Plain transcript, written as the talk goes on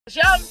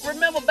Y'all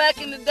remember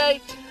back in the day,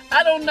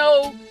 I don't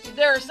know,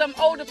 there are some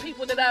older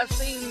people that I've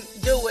seen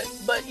do it,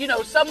 but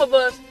some of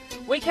us,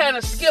 we kind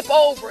of skip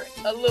over it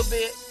a little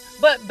bit.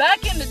 But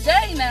back in the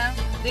day now,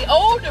 the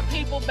older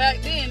people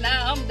back then,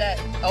 now I'm that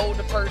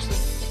older person,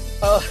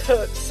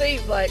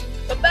 seems like.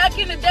 But back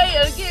in the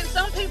day, again,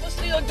 some people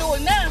still do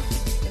it now.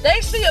 They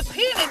see a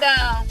penny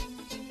down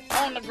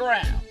on the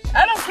ground.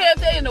 I don't care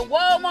if they're in the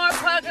Walmart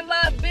parking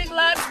lot, Big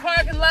Lots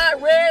parking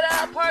lot, Red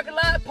Eye parking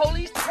lot,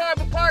 Police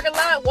Department parking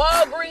lot,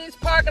 Walgreens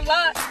parking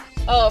lot,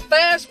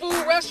 fast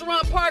food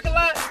restaurant parking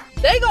lot.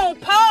 They gonna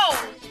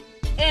pause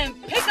and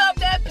pick up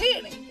that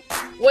penny.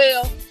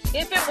 Well,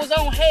 if it was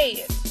on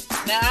head.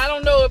 Now, I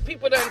don't know if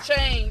people done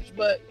changed,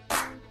 but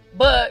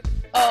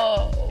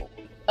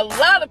a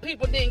lot of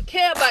people didn't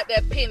care about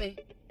that penny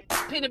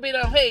bit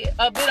on head,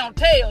 a bit on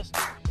tails.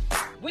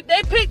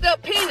 They picked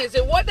up pennies,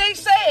 and what they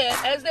said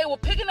as they were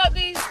picking up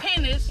these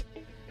pennies,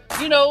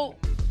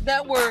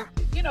 that were,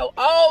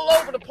 all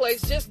over the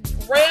place, just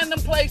random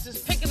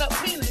places picking up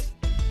pennies,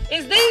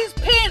 is these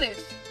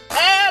pennies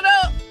add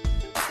up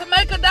to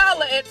make $1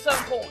 at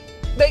some point.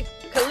 They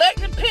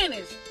collecting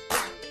pennies,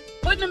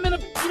 putting them in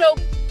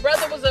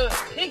whether it was a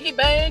piggy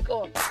bank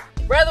or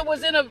whether it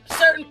was in a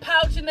certain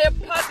pouch in their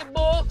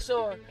pocketbooks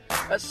or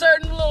a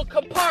certain little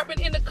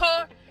compartment in the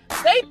car.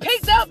 They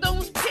picked up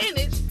those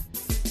pennies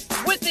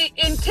with the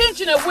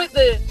intention of with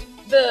the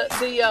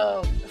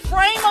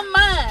frame of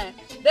mind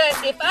that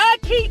if I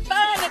keep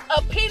finding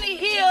a penny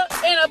here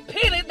and a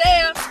penny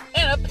there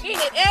and a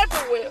penny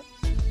everywhere,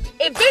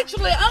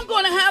 eventually I'm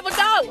going to have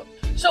 $1.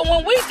 So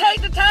when we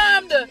take the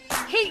time to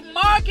keep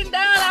marking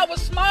down our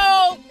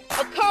small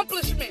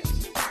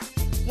accomplishments,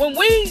 when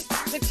we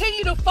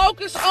continue to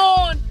focus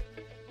on,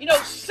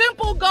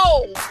 simple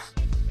goals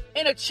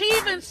and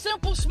achieving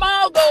simple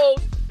small goals,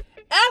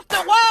 after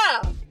a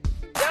while,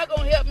 y'all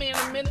gonna help me in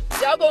a minute.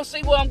 Y'all gonna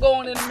see where I'm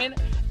going in a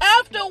minute.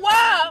 After a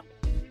while,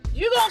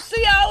 you're gonna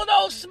see all of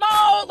those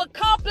small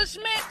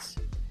accomplishments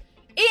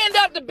end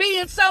up to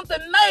being something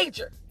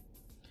major.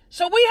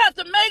 So we have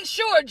to make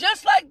sure,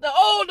 just like the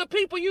older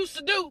people used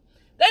to do,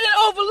 they didn't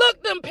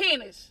overlook them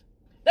pennies.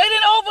 They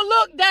didn't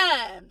overlook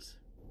dimes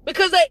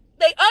because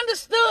they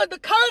understood the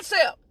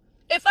concept.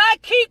 If I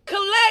keep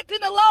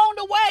collecting along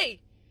the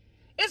way,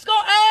 it's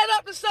gonna add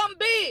up to something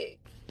big.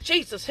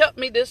 Jesus, help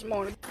me this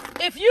morning.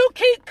 If you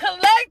keep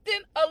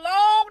collecting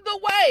along the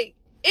way,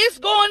 it's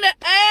going to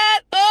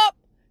add up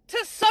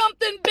to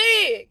something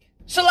big.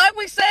 So like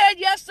we said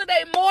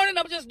yesterday morning,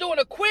 I'm just doing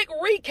a quick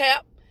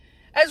recap.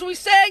 As we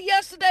said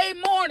yesterday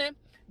morning,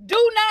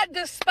 do not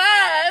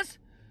despise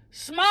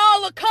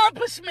small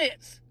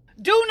accomplishments.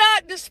 Do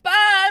not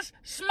despise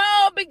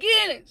small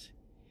beginnings.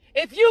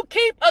 If you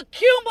keep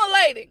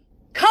accumulating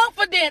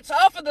confidence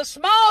off of the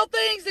small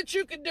things that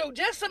you can do,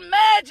 just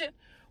imagine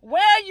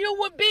where you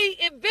would be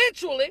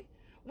eventually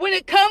when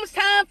it comes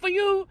time for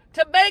you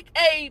to make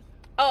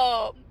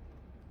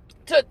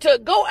to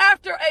go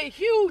after a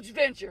huge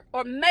venture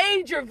or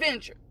major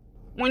venture.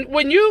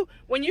 When you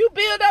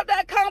build up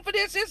that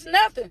confidence, it's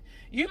nothing.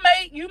 You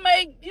may be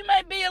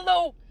a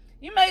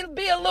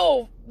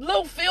little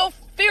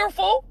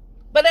fearful,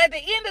 but at the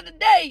end of the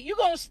day, you're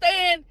gonna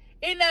stand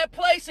in that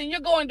place and you're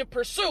going to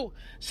pursue.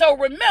 So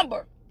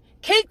remember,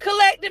 keep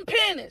collecting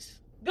pennies.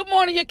 Good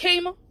morning,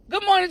 Yakima.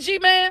 Good morning,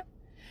 G-Man.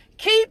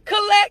 Keep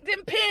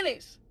collecting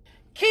pennies.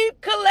 Keep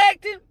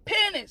collecting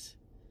pennies.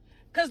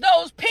 Because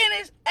those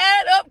pennies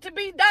add up to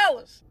be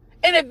dollars.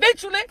 And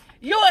eventually,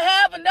 you'll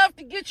have enough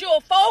to get you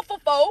a 4 for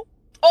 4 or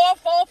a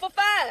 4 for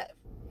 5.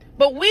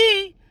 But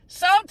we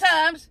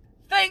sometimes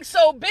think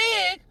so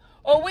big,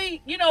 or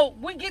we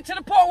get to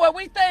the point where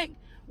we think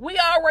we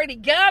already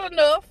got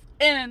enough.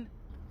 And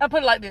I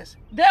put it like this.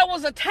 There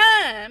was a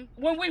time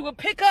when we would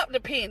pick up the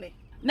penny.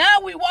 Now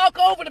we walk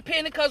over the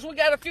penny because we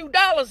got a few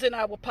dollars in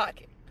our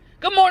pocket.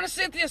 Good morning,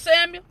 Cynthia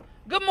Samuel.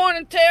 Good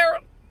morning,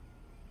 Tara.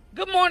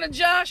 Good morning,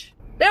 Josh.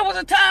 There was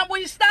a time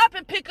we stop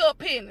and pick up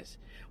pennies.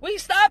 We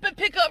stop and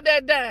pick up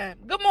that dime.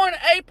 Good morning,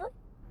 April.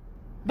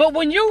 But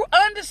when you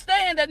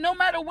understand that no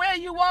matter where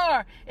you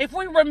are, if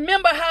we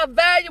remember how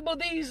valuable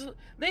these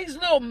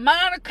little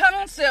minor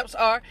concepts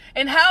are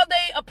and how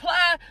they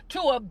apply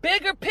to a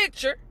bigger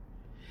picture,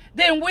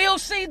 then we'll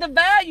see the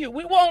value.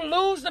 We won't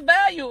lose the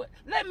value.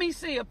 Let me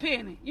see a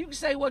penny. You can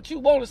say what you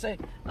want to say.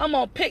 I'm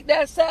going to pick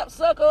that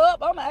sapsucker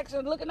up. I'm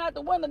actually looking out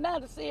the window now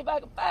to see if I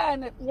can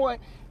find that one.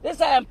 This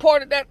is how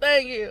important that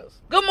thing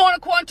is. Good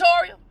morning,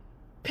 Quantoria.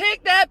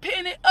 Pick that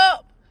penny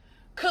up.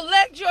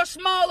 Collect your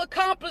small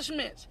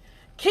accomplishments.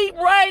 Keep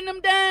writing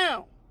them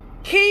down.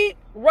 Keep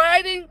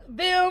writing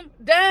them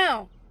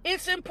down.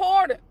 It's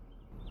important,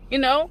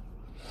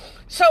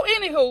 So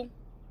anywho,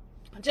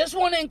 I just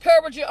want to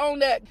encourage you on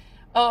that.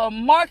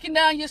 Marking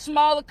down your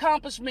small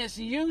accomplishments,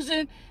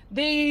 using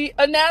the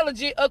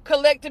analogy of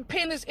collecting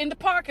pennies in the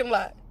parking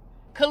lot.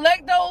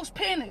 Collect those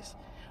pennies.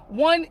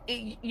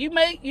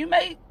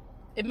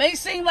 It may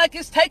seem like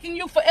it's taking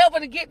you forever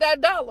to get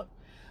that $1,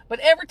 but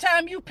every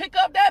time you pick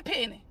up that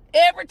penny,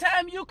 every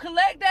time you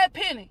collect that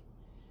penny,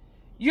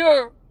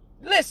 you're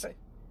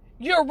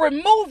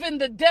removing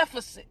the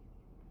deficit.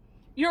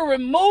 You're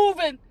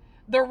removing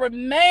the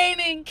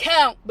remaining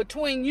count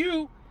between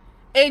you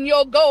and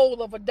your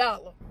goal of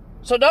 $1.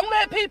 So don't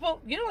let people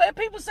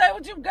say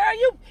what you, girl,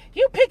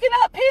 you picking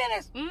up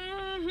pennies.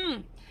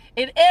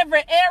 In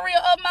every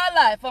area of my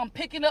life, I'm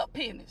picking up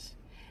pennies.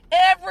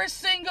 Every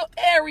single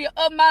area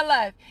of my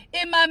life.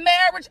 In my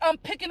marriage, I'm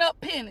picking up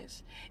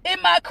pennies.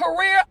 In my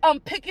career, I'm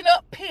picking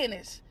up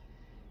pennies.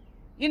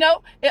 In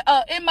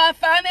my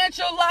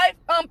financial life,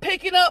 I'm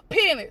picking up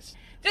pennies.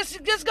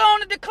 Just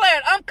going to declare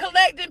it. I'm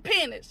collecting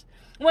pennies.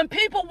 When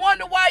people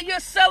wonder why you're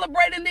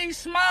celebrating these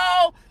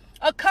small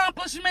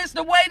accomplishments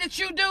the way that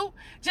you do,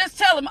 just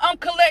tell them I'm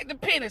collecting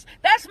pennies.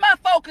 That's my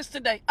focus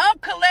today. I'm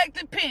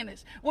collecting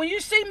pennies. When you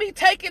see me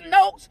taking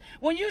notes,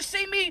 when you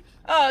see me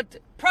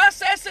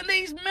processing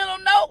these mental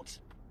notes,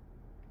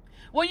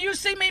 when you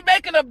see me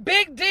making a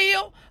big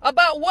deal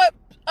about what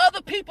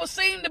other people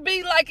seem to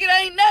be like it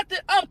ain't nothing,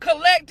 I'm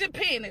collecting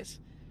pennies.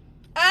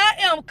 I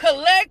am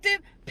collecting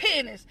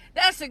pennies.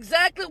 That's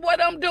exactly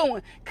what I'm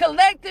doing.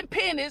 Collecting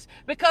pennies,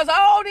 because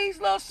all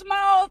these little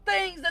small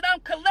things that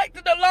I'm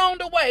collecting along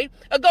the way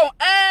are going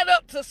to add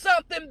up to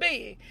something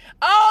big.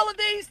 All of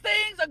these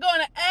things are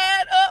going to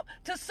add up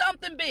to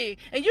something big.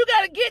 And you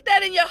got to get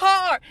that in your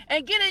heart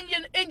and get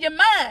in your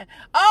mind.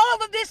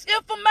 All of this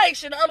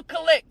information I'm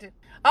collecting.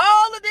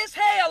 All of this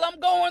hell I'm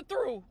going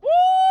through.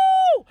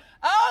 Woo!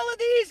 All of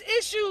these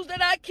issues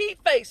that I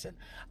keep facing.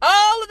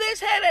 All of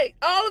this headache.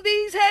 All of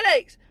these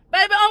headaches.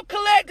 Baby, I'm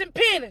collecting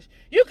pennies.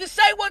 You can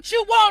say what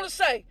you want to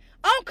say.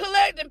 I'm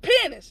collecting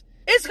pennies.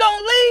 It's going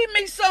to lead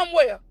me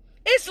somewhere.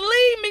 It's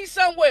lead me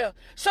somewhere.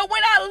 So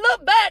when I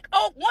look back,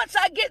 once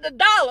I get the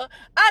 $1,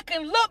 I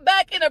can look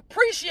back and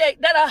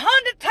appreciate that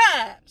 100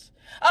 times.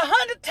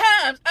 100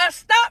 times I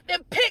stopped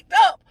and picked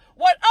up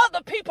what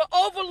other people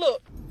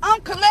overlooked. I'm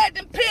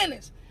collecting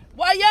pennies.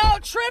 While y'all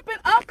tripping,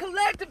 I'm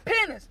collecting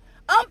pennies.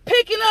 I'm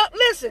picking up,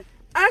 listen,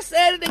 I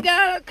said it and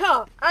got out of the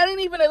car. I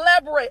didn't even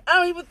elaborate. I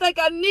don't even think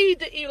I need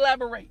to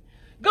elaborate.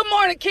 Good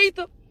morning,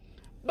 Keitha.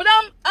 But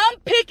I'm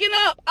picking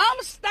up.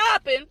 I'm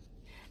stopping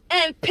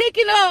and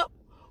picking up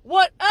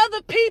what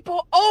other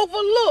people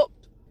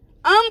overlooked.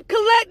 I'm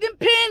collecting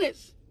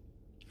pennies.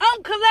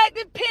 I'm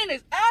collecting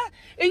pennies.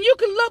 And you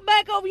can look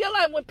back over your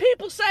life. When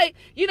people say,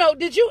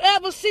 did you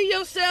ever see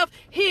yourself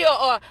here?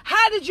 Or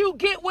how did you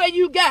get where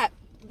you got?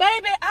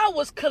 Baby, I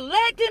was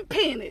collecting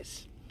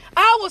pennies.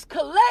 I was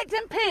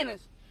collecting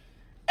pennies.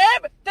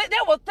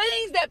 There were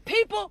things that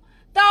people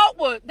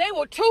thought they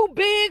were too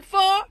big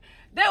for.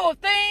 There were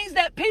things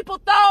that people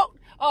thought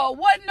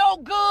wasn't no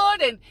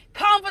good, and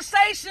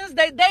conversations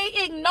that they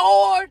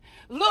ignored,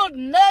 little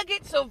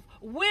nuggets of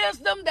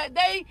wisdom that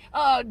they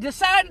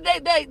decided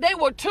they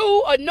were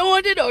too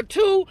anointed or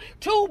too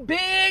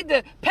big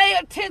to pay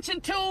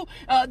attention to.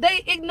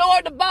 They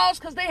ignored the boss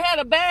because they had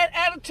a bad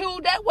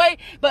attitude that way.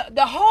 But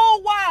the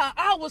whole while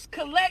I was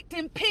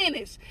collecting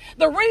pennies.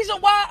 The reason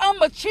why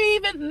I'm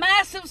achieving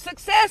massive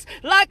success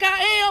like I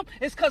am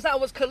is because I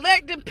was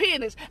collecting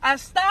pennies. I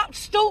stopped,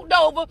 stooped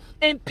over,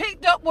 and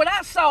picked up what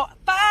I saw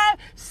 5,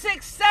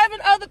 6, 7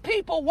 other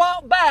people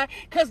walk by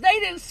because they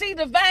didn't see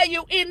the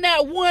value in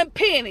that one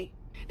penny.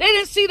 They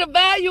didn't see the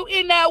value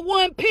in that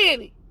one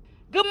penny.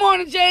 Good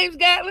morning, James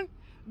Gatlin.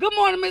 Good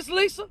morning, Miss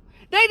Lisa.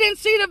 They didn't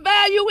see the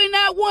value in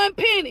that one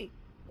penny.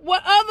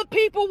 What other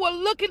people were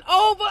looking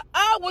over,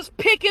 I was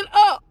picking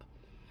up.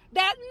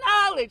 That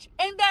knowledge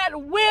and that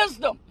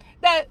wisdom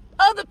that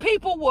other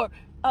people were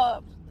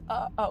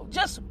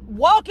just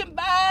walking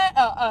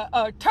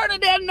by,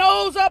 turning their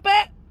nose up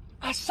at,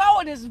 I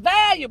saw it as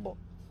valuable.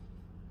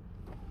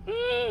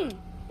 Woo!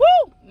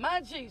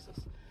 My Jesus.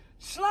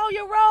 Slow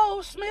your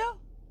roll, Smith.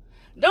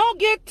 Don't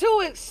get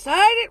too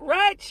excited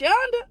right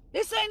yonder.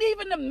 This ain't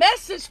even the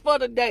message for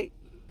the day.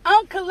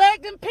 I'm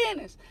collecting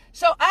pennies.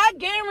 So I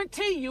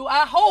guarantee you,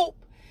 I hope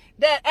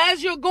that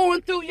as you're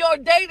going through your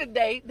day to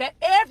day, that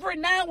every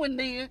now and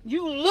then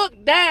you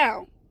look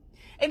down.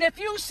 And if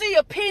you see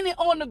a penny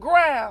on the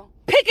ground,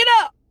 pick it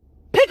up.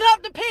 Pick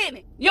up the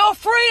penny. Your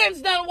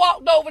friends done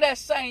walked over that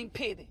same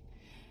penny.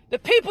 The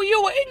people you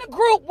were in the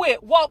group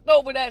with walked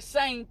over that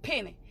same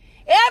penny.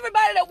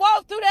 Everybody that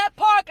walked through that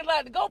parking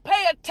lot to go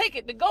pay a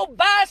ticket, to go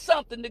buy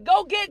something, to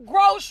go get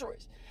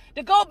groceries,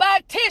 to go buy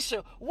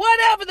tissue,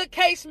 whatever the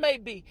case may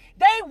be,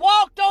 they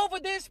walked over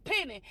this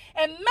penny.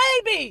 And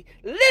maybe,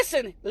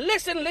 listen,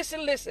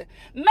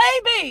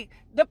 maybe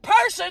the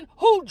person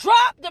who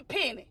dropped the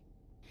penny,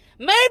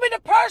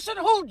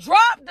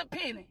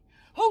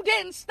 who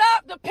didn't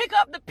stop to pick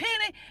up the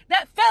penny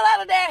that fell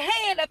out of their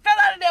hand, that fell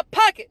out of their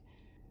pocket,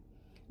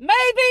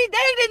 maybe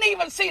they didn't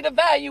even see the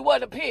value of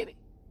the penny.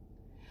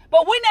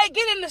 But when they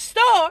get in the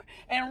store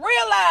and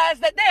realize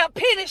that they're a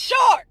penny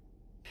short,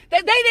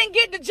 that they didn't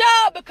get the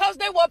job because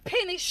they were a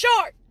penny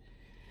short,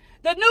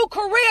 the new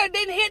career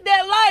didn't hit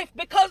their life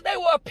because they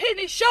were a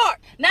penny short.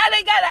 Now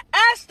they got to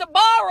ask to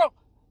borrow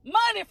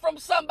money from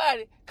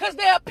somebody because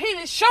they're a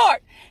penny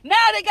short.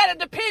 Now they got to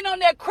depend on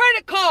their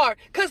credit card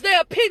because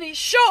they're a penny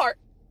short.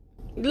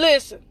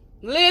 Listen.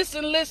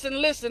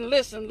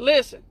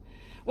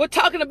 We're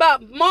talking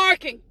about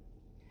marking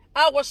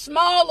our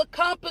small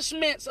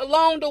accomplishments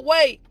along the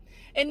way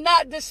and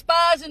not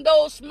despising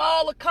those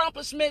small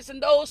accomplishments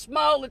and those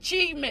small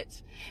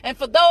achievements. And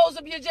for those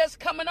of you just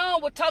coming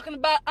on, we're talking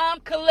about I'm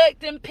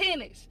collecting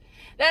pennies.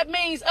 That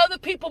means other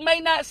people may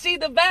not see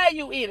the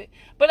value in it.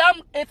 But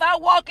if I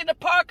walk in the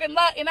parking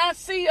lot and I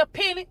see a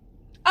penny,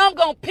 I'm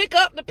going to pick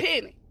up the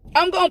penny.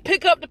 I'm going to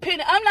pick up the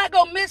penny. I'm not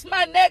going to miss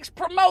my next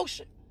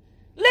promotion.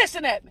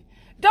 Listen at me.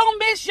 Don't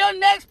miss your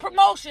next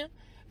promotion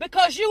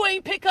because you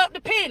ain't pick up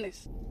the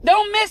pennies.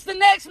 Don't miss the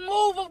next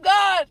move of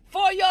God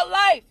for your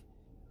life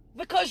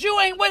because you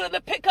ain't willing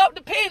to pick up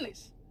the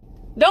pennies.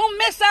 Don't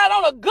miss out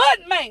on a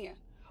good man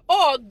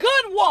or a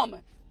good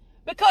woman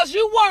because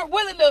you weren't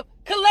willing to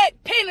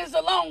collect pennies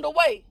along the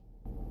way.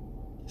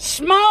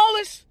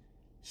 Smallest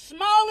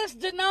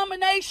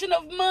denomination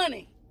of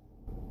money.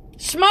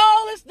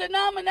 Smallest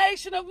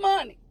denomination of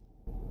money.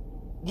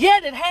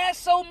 Yet it has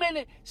so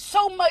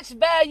much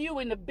value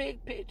in the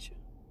big picture.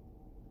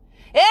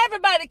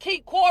 Everybody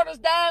keep quarters,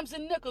 dimes,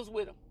 and nickels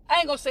with them. I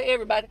ain't gonna say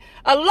everybody.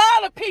 A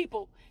lot of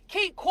people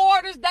keep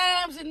quarters,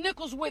 dimes, and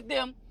nickels with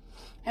them.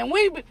 And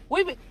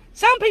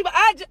some people,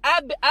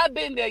 I've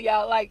been there,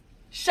 y'all, like,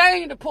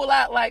 shame to pull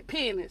out like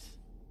pennies.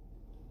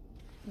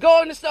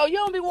 Go in the store, you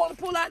don't be wanting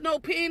to pull out no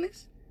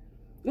pennies.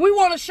 We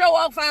want to show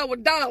off our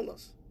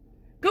dollars.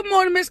 Good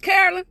morning, Miss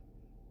Carolyn.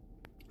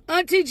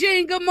 Auntie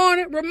Jean, good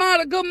morning.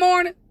 Ramada, good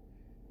morning.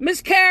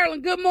 Miss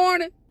Carolyn, good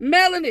morning.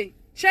 Melanie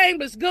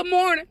Chambers, good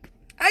morning.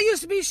 I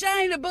used to be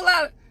ashamed to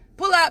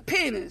pull out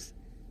pennies.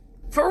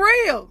 For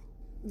real.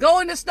 Go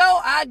in the store,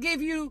 I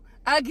give you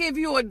a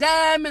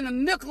dime and a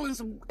nickel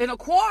and a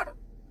quarter.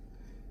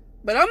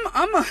 But I'm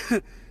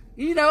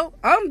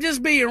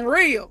just being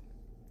real.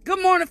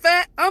 Good morning,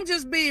 Fat. I'm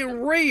just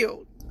being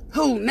real.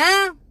 Who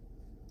now?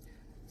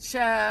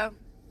 Child,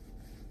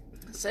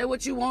 say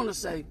what you want to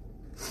say.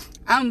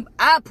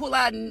 I pull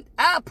out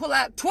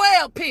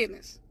 12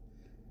 pennies.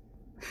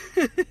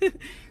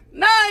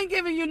 No, I ain't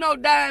giving you no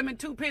dime and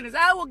 2 pennies.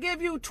 I will give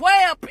you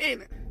 12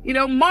 pennies.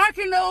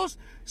 Marking those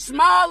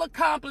small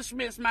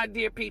accomplishments, my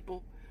dear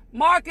people.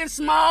 Marking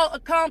small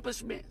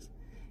accomplishments.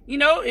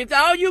 If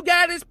all you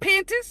got is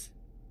pennies,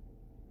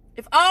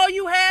 if all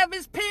you have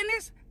is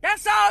pennies,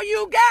 that's all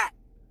you got.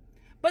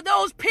 But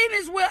those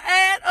pennies will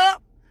add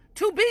up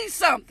to be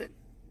something.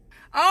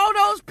 All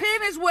those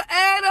pennies will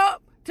add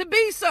up to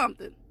be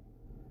something.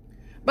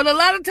 But a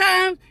lot of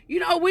times, we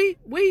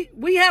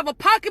have a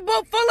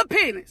pocketbook full of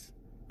pennies.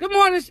 Good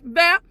morning,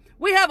 Bap.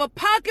 We have a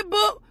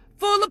pocketbook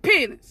full of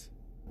pennies.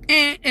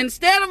 And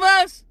instead of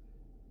us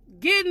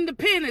getting the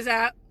pennies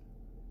out,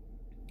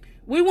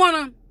 we want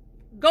to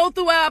go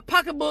through our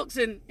pocketbooks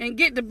and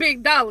get the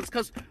big dollars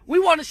because we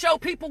want to show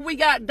people we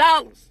got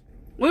dollars.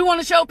 We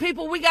want to show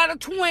people we got a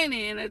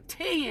 20 and a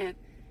 10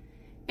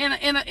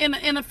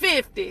 and a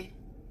 50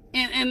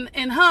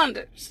 and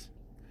hundreds.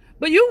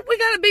 But we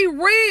got to be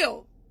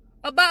real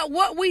about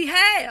what we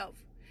have.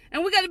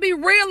 And we got to be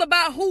real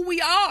about who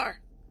we are.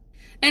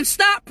 And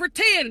stop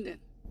pretending.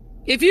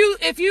 If you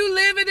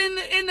living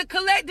in the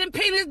collecting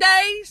pennies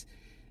days,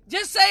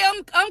 just say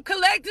I'm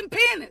collecting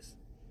pennies.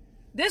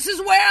 This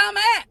is where I'm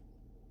at.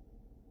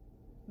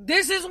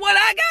 This is what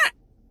I got.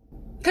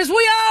 Because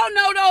we all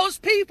know those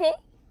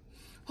people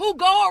who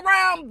go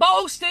around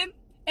boasting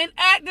and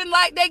acting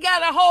like they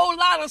got a whole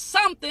lot of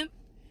something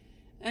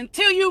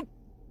until you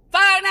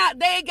find out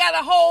they ain't got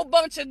a whole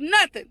bunch of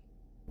nothing.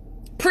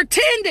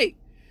 Pretending.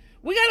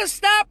 We got to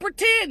stop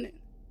pretending.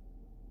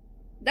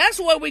 That's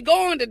where we're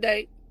going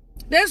today.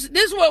 This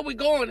is where we're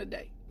going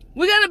today.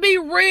 We got to be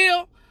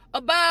real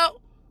about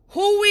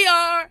who we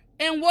are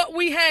and what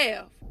we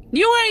have.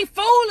 You ain't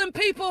fooling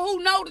people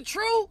who know the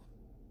truth.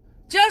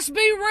 Just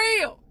be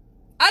real.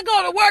 I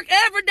go to work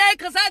every day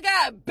because I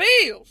got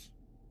bills.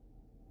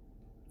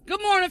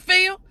 Good morning,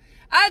 Phil.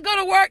 I go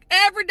to work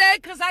every day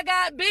because I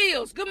got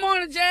bills. Good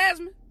morning,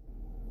 Jasmine.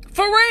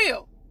 For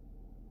real.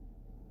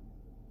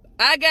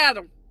 I got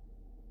them.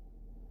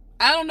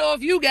 I don't know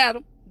if you got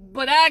them,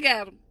 but I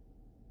got them.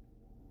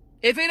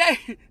 If it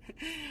ain't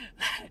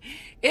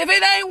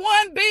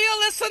one bill,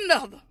 it's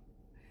another.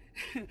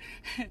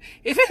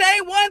 If it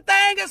ain't one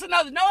thing, it's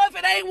another. No, if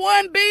it ain't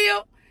one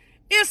bill,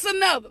 it's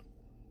another.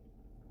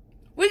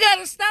 We got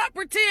to stop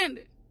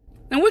pretending.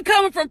 And we're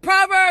coming from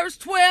Proverbs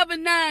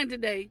 12:9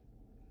 today.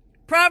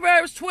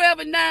 Proverbs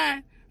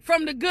 12:9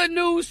 from the Good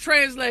News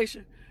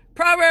Translation.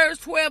 Proverbs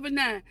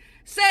 12:9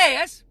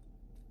 says,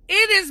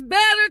 "It is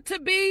better to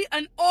be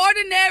an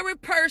ordinary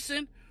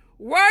person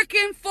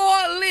working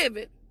for a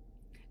living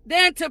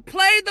than to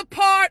play the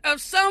part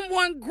of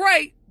someone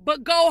great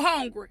but go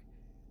hungry."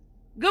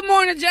 Good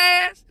morning,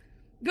 Jazz.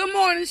 Good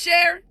morning,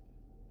 Sharon.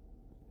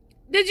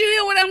 Did you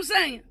hear what I'm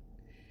saying?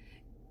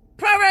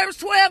 Proverbs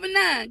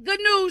 12:9,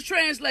 Good News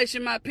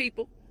Translation, my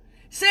people,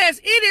 says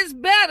it is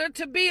better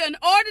to be an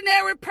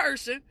ordinary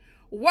person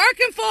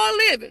working for a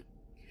living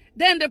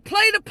than to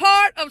play the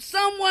part of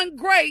someone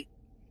great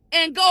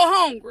and go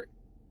hungry.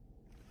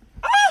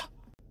 Oh,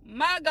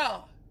 my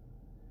God.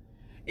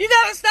 You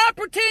got to stop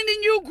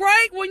pretending you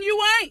great when you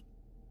ain't.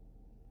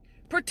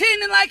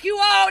 Pretending like you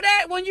all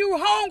that when you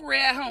hungry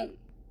at home.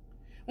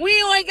 When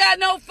you ain't got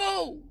no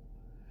food.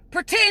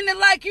 pretending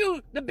like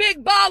you the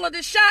big baller,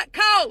 the shot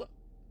caller.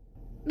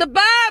 The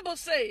Bible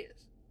says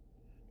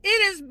it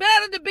is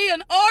better to be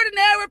an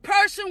ordinary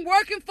person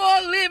working for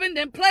a living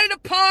than play the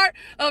part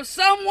of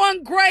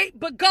someone great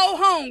but go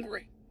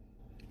hungry.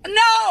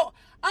 No,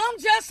 I'm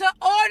just an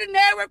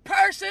ordinary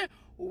person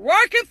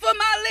working for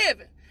my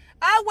living.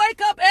 I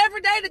wake up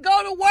every day to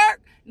go to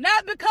work,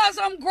 not because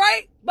I'm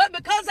great, but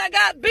because I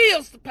got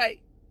bills to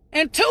pay.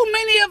 And too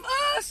many of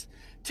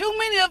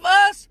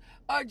us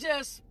are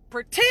just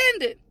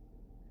pretending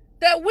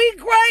that we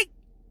great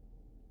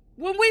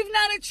when we've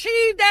not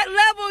achieved that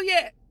level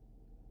yet.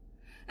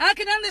 I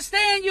can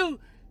understand you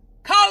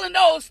calling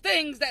those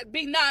things that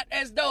be not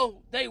as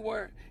though they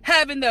were,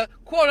 having the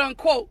quote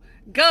unquote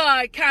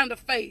God kind of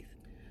faith.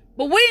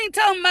 But we ain't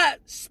talking about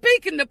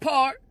speaking the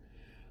part.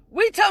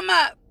 We talking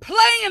about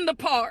playing the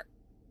part.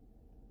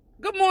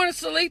 Good morning,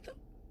 Salitha.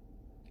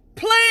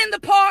 Playing the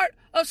part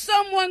of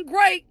someone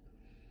great,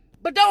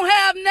 but don't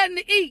have nothing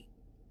to eat.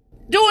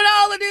 Doing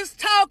all of this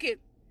talking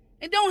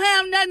and don't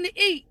have nothing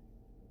to eat.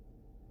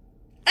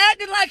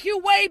 Acting like you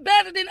way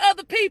better than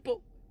other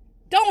people.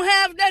 Don't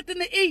have nothing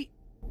to eat.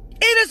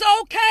 It is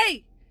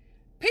okay.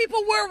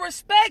 People will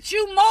respect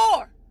you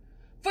more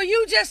for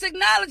you just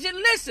acknowledging,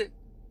 listen,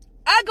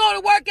 I go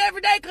to work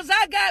every day because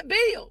I got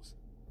bills.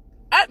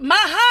 My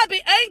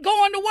hobby ain't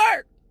going to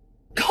work.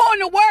 Going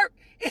to work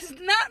is not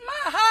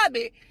my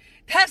hobby.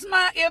 That's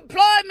my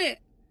employment.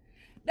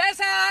 That's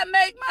how I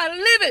make my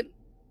living.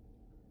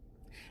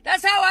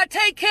 That's how I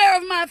take care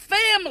of my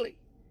family.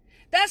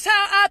 That's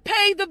how I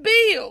pay the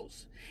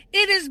bills.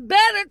 It is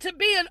better to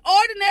be an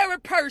ordinary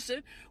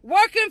person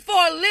working for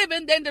a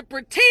living than to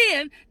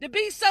pretend to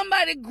be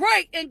somebody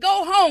great and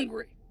go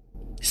hungry.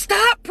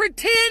 Stop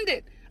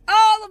pretending.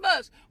 All of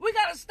us, we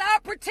got to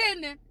stop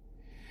pretending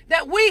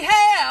that we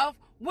have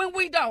when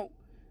we don't.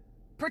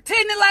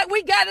 Pretending like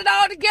we got it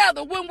all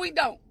together when we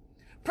don't.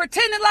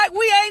 Pretending like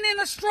we ain't in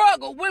a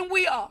struggle when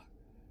we are.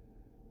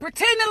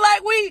 Pretending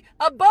like we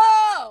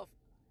above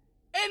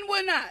and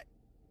we're not.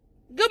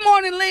 Good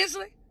morning,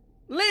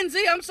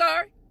 Lindsay, I'm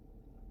sorry.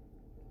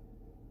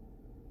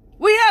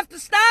 We have to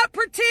stop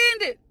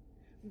pretending.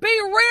 Be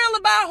real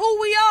about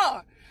who we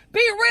are. Be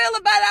real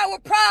about our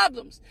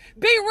problems.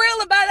 Be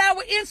real about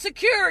our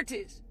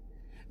insecurities.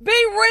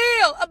 Be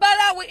real about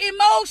our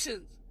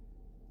emotions.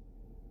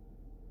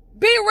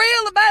 Be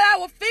real about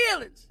our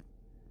feelings.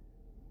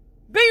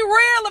 Be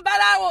real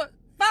about our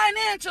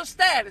financial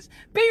status.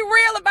 Be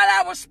real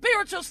about our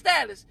spiritual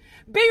status.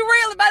 Be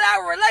real about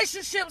our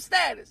relationship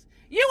status.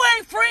 You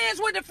ain't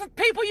friends with the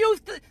people you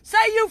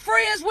say you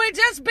friends with.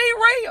 Just be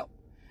real.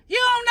 You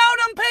don't know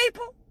them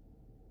people.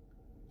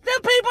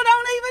 Them people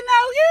don't even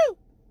know you.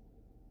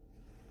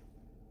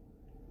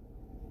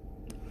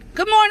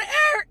 Good morning,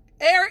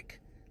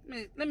 Eric.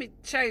 Let me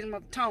change my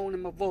tone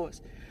in my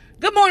voice.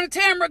 Good morning,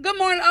 Tamara. Good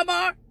morning,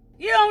 Amar.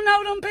 You don't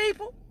know them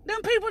people.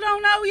 Them people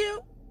don't know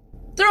you.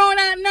 Throwing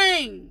out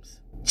names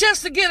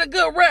just to get a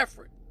good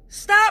reference.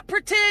 Stop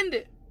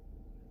pretending.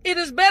 It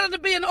is better to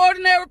be an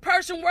ordinary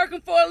person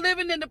working for a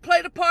living than to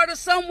play the part of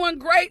someone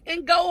great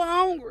and go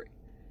hungry.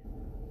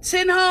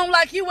 Sitting home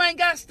like you ain't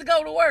got to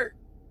go to work.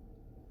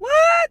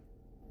 What?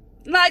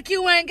 Like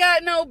you ain't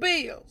got no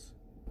bills.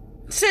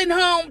 Sitting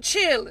home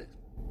chilling.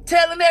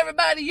 Telling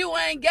everybody you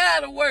ain't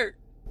got to work.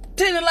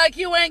 Telling like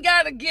you ain't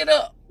got to get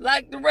up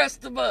like the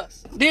rest of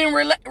us. Then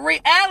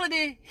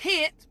reality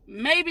hit,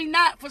 maybe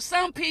not for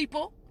some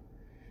people.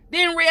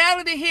 Then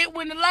reality hit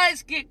when the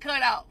lights get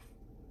cut off.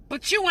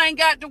 But you ain't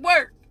got to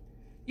work.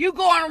 You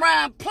going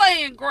around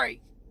playing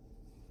great.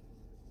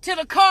 Till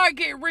the car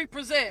get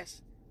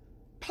repossessed.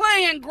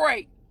 Playing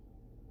great.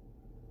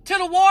 Till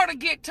the water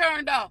get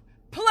turned off.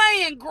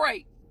 Playing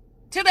great.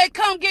 Till they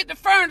come get the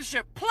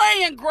furniture.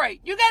 Playing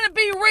great. You got to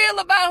be real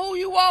about who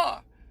you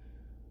are.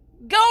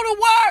 Go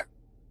to work.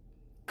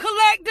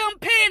 Collect them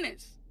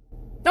pennies.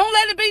 Don't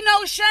let it be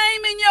no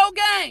shame in your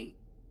game.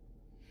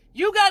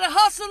 You got to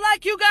hustle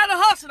like you got to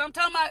hustle. I'm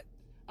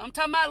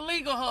talking about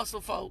legal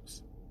hustle,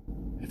 folks.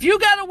 If you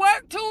got to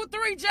work 2 or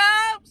 3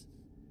 jobs,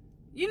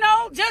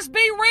 just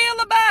be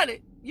real about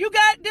it. You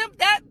got them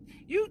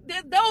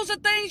those are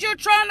things you're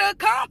trying to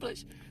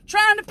accomplish.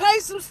 Trying to pay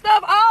some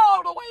stuff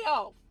all the way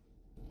off.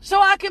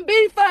 So I can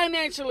be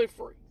financially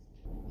free.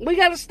 We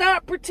got to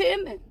stop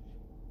pretending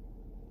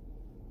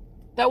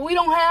that we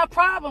don't have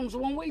problems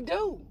when we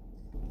do.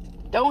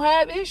 Don't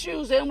have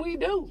issues and we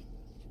do.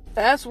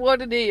 That's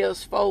what it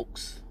is,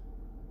 folks.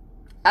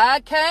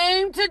 I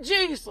came to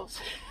Jesus.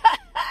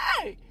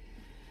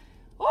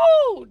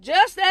 Oh,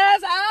 just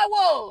as I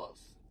was.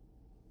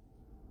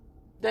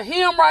 The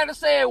hymn writer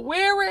said,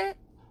 weary,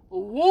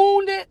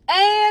 wounded,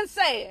 and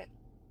sad.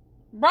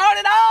 Brought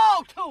it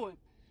all to him.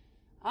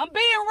 I'm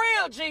being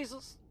real,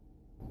 Jesus.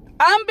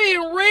 I'm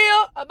being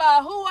real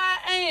about who I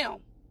am.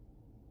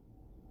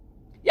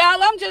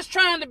 Y'all, I'm just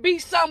trying to be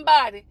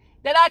somebody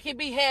that I can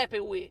be happy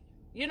with.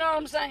 You know what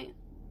I'm saying?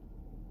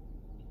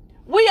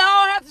 We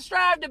all have to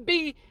strive to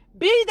be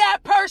that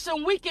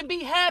person we can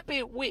be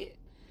happy with.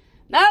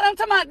 I'm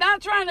talking about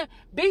not trying to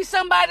be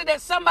somebody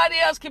that somebody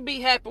else can be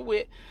happy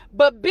with,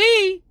 but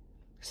be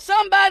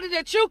somebody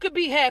that you could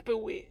be happy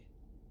with,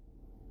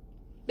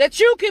 that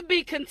you could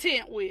be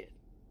content with.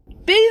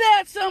 Be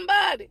that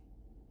somebody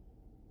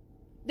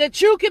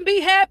that you can be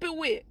happy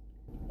with.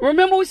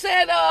 Remember we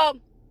said, I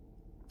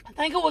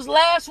think it was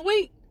last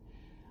week,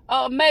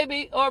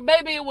 maybe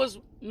it was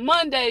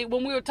Monday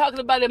when we were talking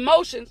about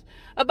emotions,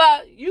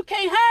 about you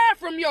can't hide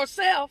from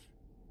yourself.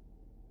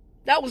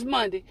 That was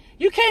Monday.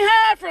 You can't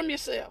hide from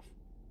yourself.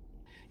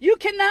 You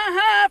cannot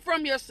hide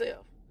from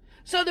yourself.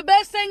 So the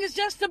best thing is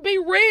just to be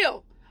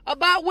real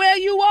about where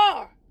you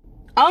are.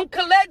 I'm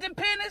collecting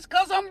pennies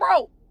because I'm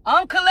broke.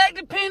 I'm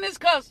collecting pennies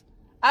because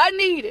I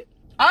need it.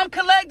 I'm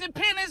collecting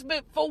pennies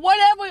for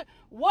whatever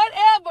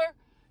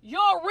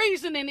your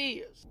reasoning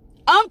is.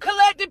 I'm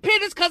collecting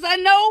pennies because I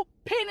know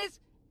pennies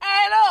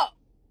add up.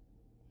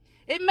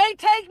 It may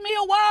take me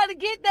a while to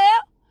get there,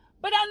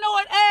 but I know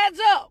it adds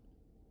up.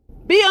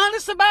 Be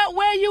honest about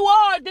where you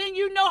are, then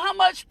you know how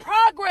much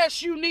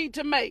progress you need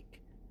to make.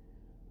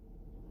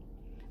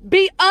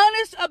 Be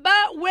honest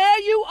about where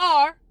you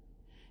are,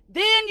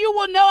 then you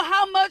will know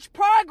how much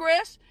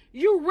progress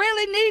you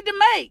really need to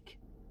make.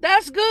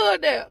 That's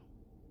good there.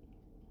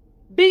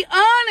 Be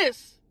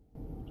honest.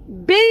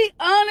 Be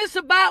honest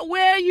about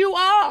where you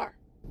are.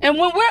 And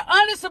when we're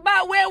honest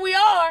about where we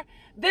are,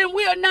 then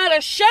we are not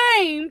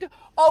ashamed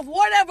of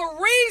whatever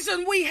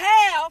reason we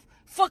have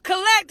for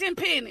collecting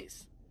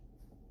pennies.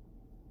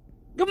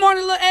 Good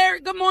morning, little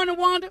Eric. Good morning,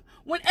 Wanda.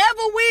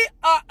 Whenever we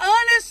are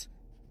honest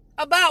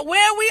about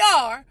where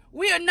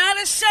we are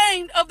not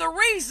ashamed of the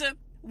reason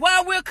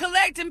why we're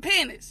collecting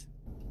pennies.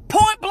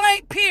 Point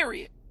blank,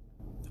 period.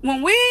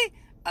 When we,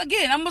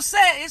 again, I'm going to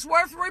say it's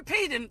worth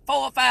repeating 4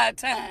 or 5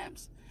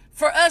 times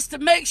for us to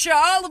make sure,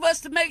 all of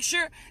us to make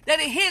sure that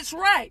it hits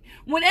right.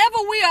 Whenever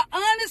we are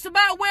honest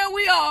about where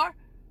we are,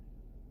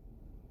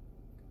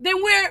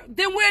 then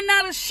we're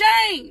not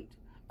ashamed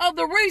of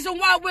the reason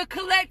why we're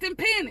collecting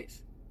pennies.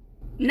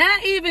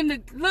 Not even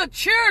the little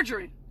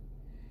children.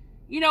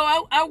 You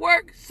know, I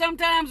work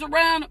sometimes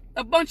around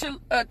a bunch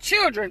of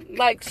children,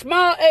 like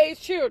small age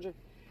children.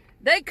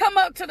 They come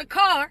up to the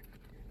car.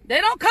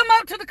 They don't come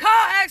up to the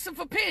car asking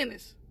for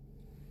pennies.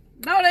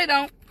 No, they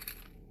don't.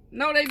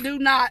 No, they do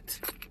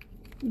not.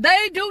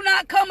 They do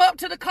not come up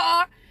to the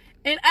car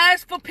and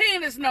ask for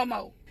pennies no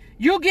more.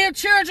 You give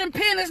children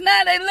pennies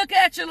now, they look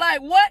at you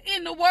like, what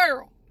in the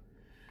world?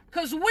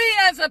 Because we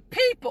as a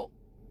people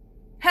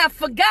have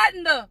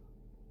forgotten the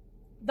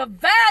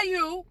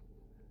value,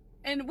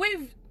 and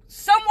we've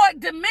somewhat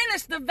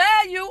diminished the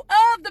value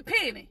of the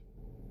penny.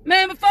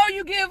 Man, before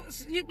you give,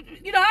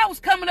 you know, I was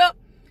coming up,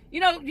 you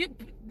know,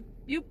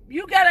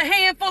 you got a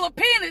handful of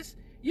pennies,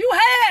 you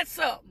had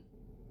something.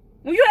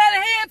 When you had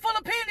a handful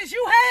of pennies,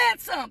 you had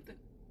something.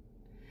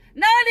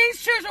 Now these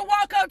children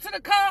walk up to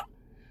the car,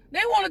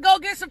 they want to go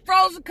get some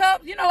frozen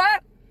cups. You know,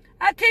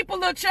 I keep a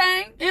little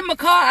change in my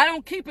car. I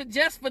don't keep it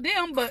just for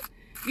them, but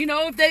you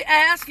know, if they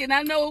ask and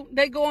I know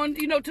they going,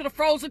 you know, to the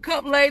frozen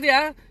cup lady,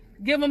 I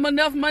give them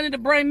enough money to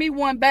bring me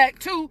one back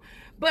too.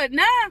 But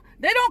now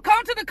they don't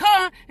come to the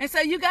car and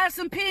say, you got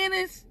some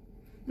pennies?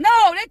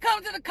 No, they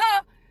come to the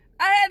car.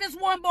 I had this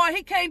one boy,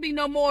 he can't be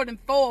no more than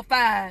 4 or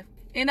 5.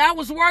 And I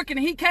was working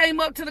and he came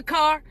up to the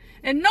car.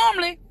 And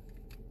normally,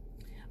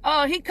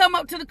 he come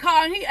up to the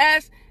car and he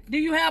asked, do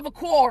you have a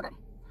quarter?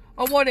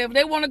 Or whatever.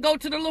 They want to go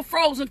to the little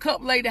frozen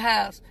cup lady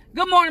house.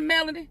 Good morning,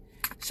 Melody.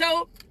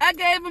 So I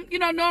gave him, you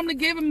know, normally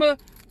give him a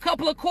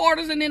couple of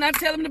quarters and then I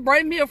tell him to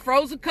bring me a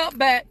frozen cup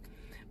back.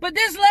 But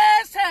this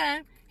last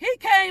time, he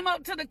came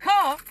up to the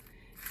car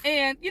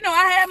and, you know,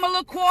 I had my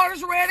little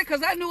quarters ready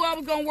because I knew I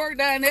was going to work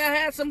down there. I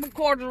had some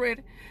quarters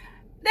ready.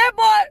 That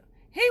boy,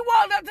 he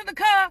walked up to the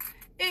car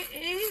and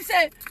he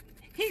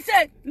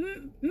said,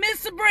 Miss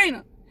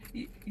Sabrina,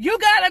 you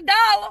got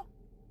 $1?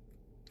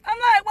 I'm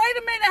like, wait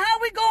a minute, how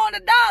we going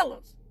to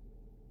dollars?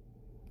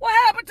 What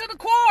happened to the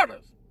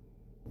quarters?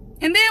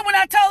 And then when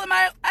I told him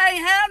I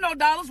ain't have no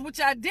dollars, which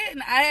I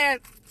didn't, I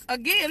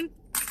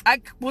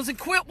was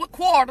equipped with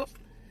quarters.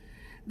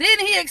 Then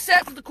he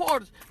accepted the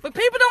quarters. But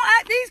these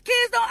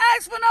kids don't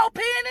ask for no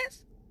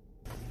pennies.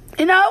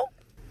 You know?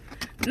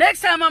 Next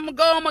time I'm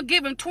going to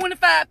give him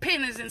 25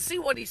 pennies and see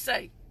what he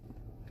say.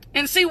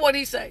 And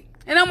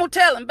I'm going to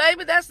tell him,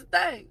 baby, that's the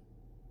thing.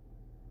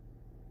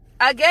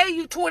 I gave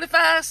you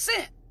 25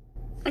 cents.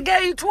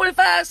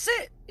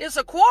 It's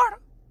a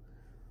quarter.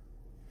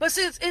 But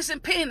since it's in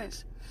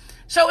pennies.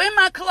 So in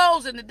my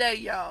closing today,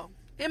 y'all,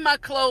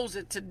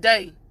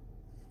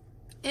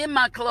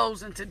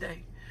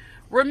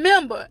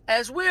 remember,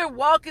 as we're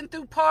walking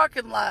through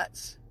parking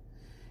lots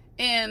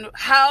and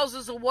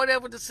houses or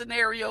whatever the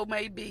scenario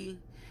may be,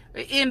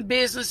 in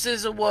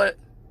businesses or what,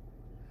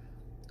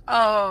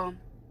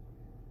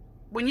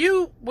 when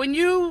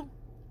you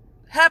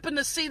happen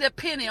to see that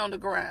penny on the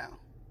ground,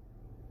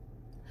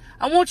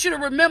 I want you to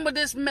remember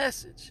this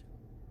message.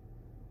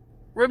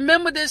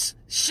 Remember this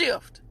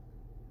shift.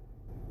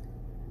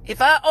 If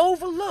I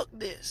overlook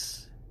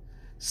this,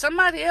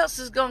 somebody else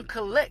is going to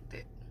collect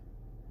it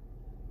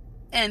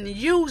and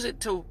use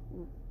it to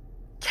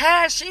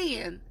cash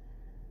in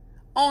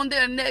on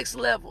their next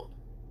level.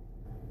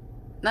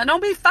 Now,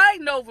 don't be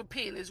fighting over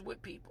pennies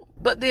with people.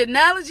 But the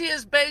analogy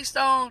is based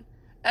on,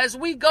 as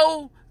we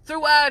go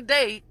through our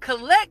day,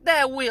 collect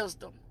that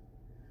wisdom.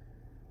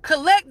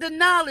 Collect the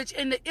knowledge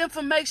and the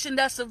information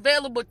that's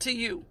available to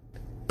you.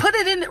 Put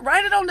it in,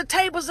 write it on the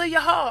tables of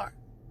your heart.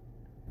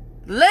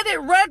 Let it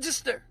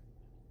register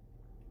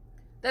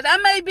that I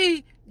may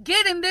be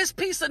getting this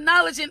piece of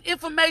knowledge and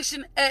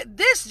information at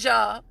this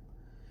job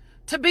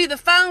to be the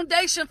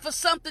foundation for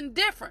something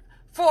different,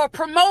 for a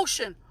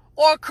promotion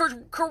or a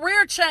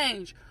career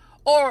change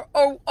or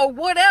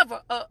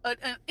whatever,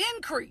 an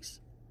increase.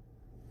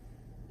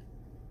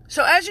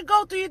 So as you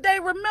go through your day,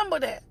 remember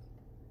that.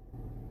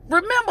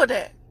 Remember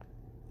that.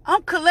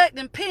 I'm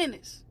collecting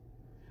pennies.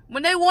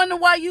 When they wonder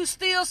why you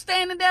still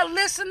standing there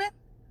listening,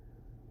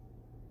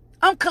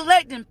 I'm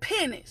collecting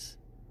pennies.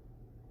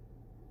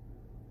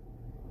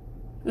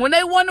 When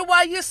they wonder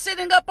why you're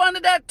sitting up under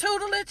that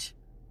tutelage,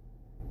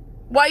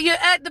 while you're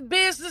at the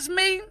business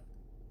meeting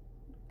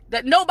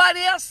that nobody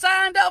else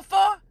signed up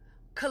for,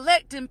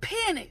 collecting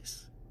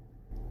pennies.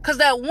 Because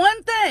that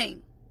one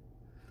thing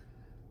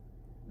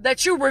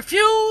that you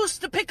refuse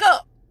to pick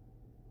up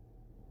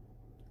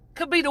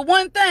could be the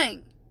one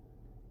thing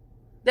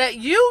that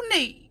you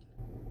need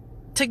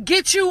to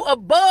get you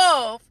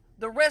above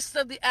the rest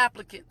of the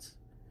applicants,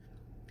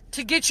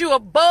 to get you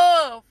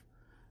above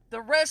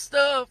the rest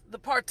of the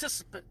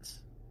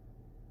participants,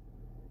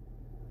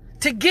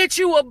 to get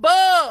you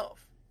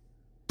above.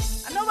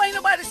 I know ain't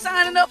nobody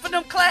signing up for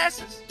them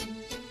classes.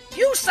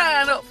 You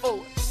sign up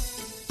for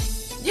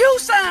it. You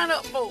sign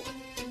up for it.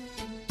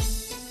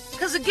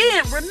 Because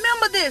again,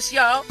 remember this,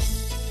 y'all.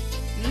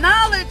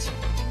 Knowledge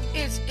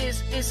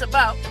is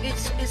about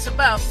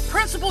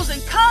principles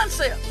and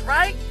concepts,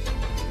 right?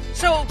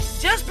 So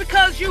just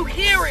because you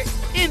hear it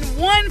in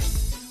one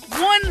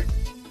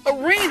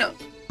arena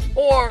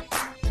or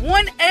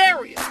one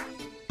area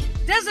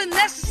doesn't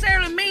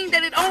necessarily mean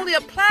that it only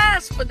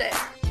applies for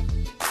that.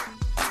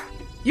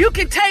 You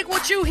can take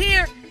what you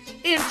hear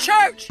in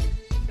church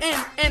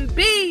and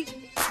be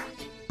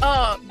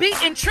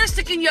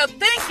intrinsic in your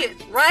thinking,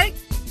 right?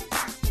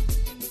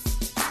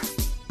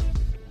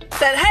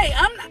 That, hey,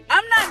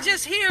 I'm not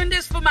just hearing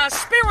this for my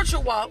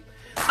spiritual walk.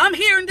 I'm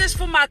hearing this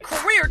for my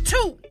career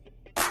too.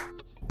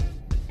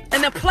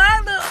 And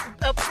apply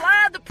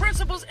the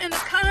principles and the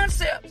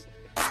concepts.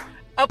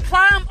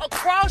 Apply them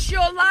across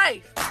your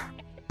life.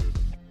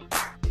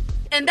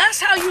 And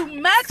that's how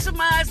you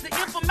maximize the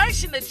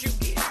information that you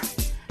get.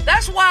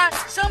 That's why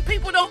some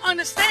people don't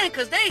understand,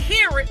 because they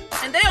hear it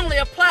and they only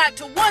apply it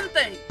to one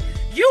thing.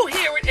 You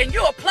hear it and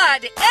you apply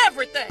it to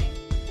everything.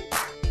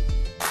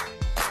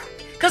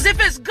 Because if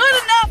it's good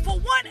enough for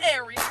one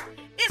area,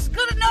 it's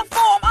good enough for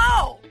them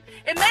all.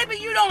 And maybe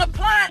you don't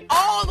apply it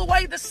all the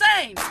way the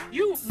same.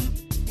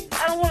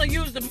 I don't want to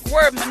use the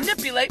word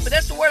manipulate, but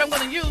that's the word I'm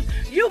going to use.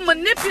 You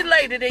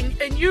manipulate it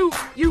and you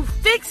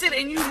fix it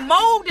and you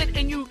mold it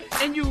and you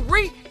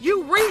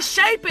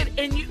reshape it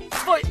and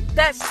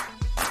that's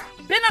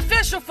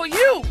beneficial for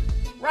you,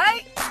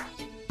 right?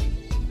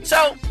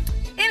 So,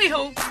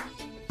 anywho,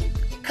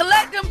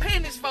 collect them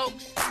pennies,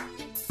 folks.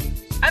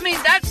 I mean,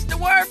 that's the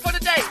word for the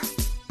day.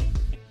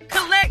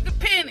 Collect the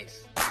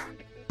pennies.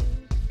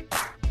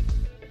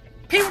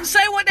 People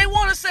say what they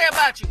want to say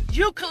about you.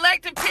 You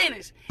collecting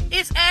pennies.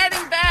 It's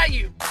adding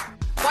value.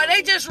 While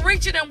they just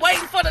reaching and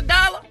waiting for the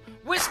dollar,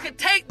 which could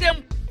take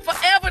them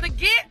forever to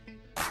get,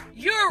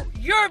 you're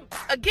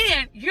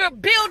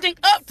building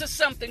up to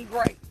something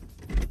great.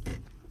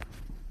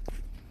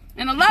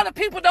 And a lot of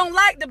people don't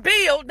like the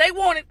build. They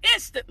want it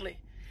instantly.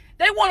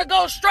 They want to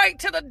go straight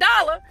to the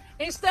dollar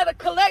instead of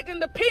collecting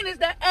the pennies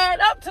that add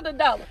up to the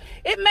dollar.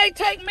 It may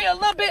take me a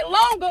little bit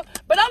longer,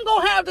 but I'm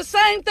going to have the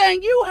same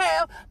thing you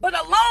have. But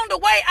along the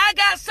way, I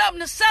got something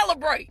to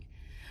celebrate.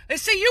 And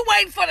see, you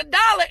waiting for the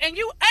dollar and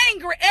you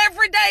angry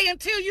every day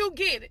until you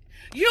get it.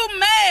 You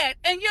mad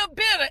and you're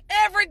bitter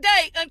every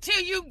day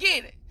until you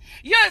get it.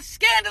 You're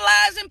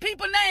scandalizing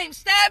people's names,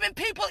 stabbing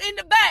people in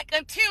the back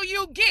until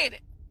you get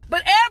it.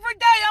 But every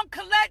day I'm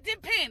collecting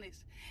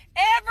pennies.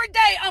 Every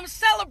day I'm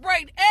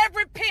celebrating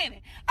every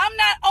penny. I'm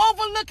not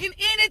overlooking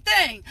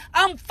anything.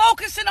 I'm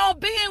focusing on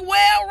being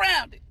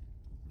well-rounded.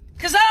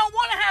 Because I don't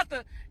want to have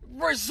to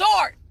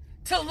resort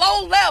to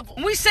low level.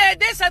 We said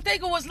this, I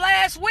think it was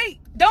last week.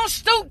 Don't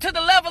stoop to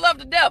the level of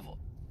the devil.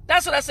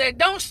 That's what I said.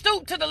 Don't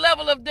stoop to the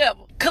level of the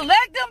devil.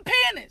 Collect them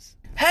pennies.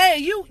 Hey,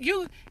 you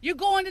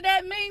going to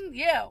that meeting?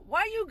 Yeah.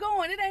 Why you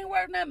going? It ain't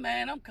worth nothing,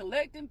 man. I'm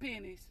collecting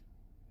pennies.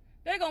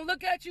 They're going to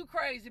look at you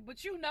crazy,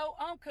 but you know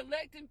I'm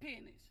collecting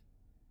pennies.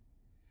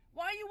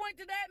 Why you went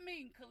to that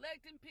meeting?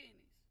 Collecting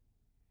pennies.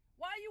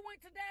 Why you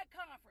went to that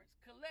conference?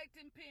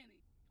 Collecting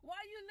pennies. Why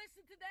you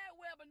listened to that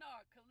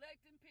webinar?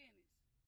 Collecting pennies.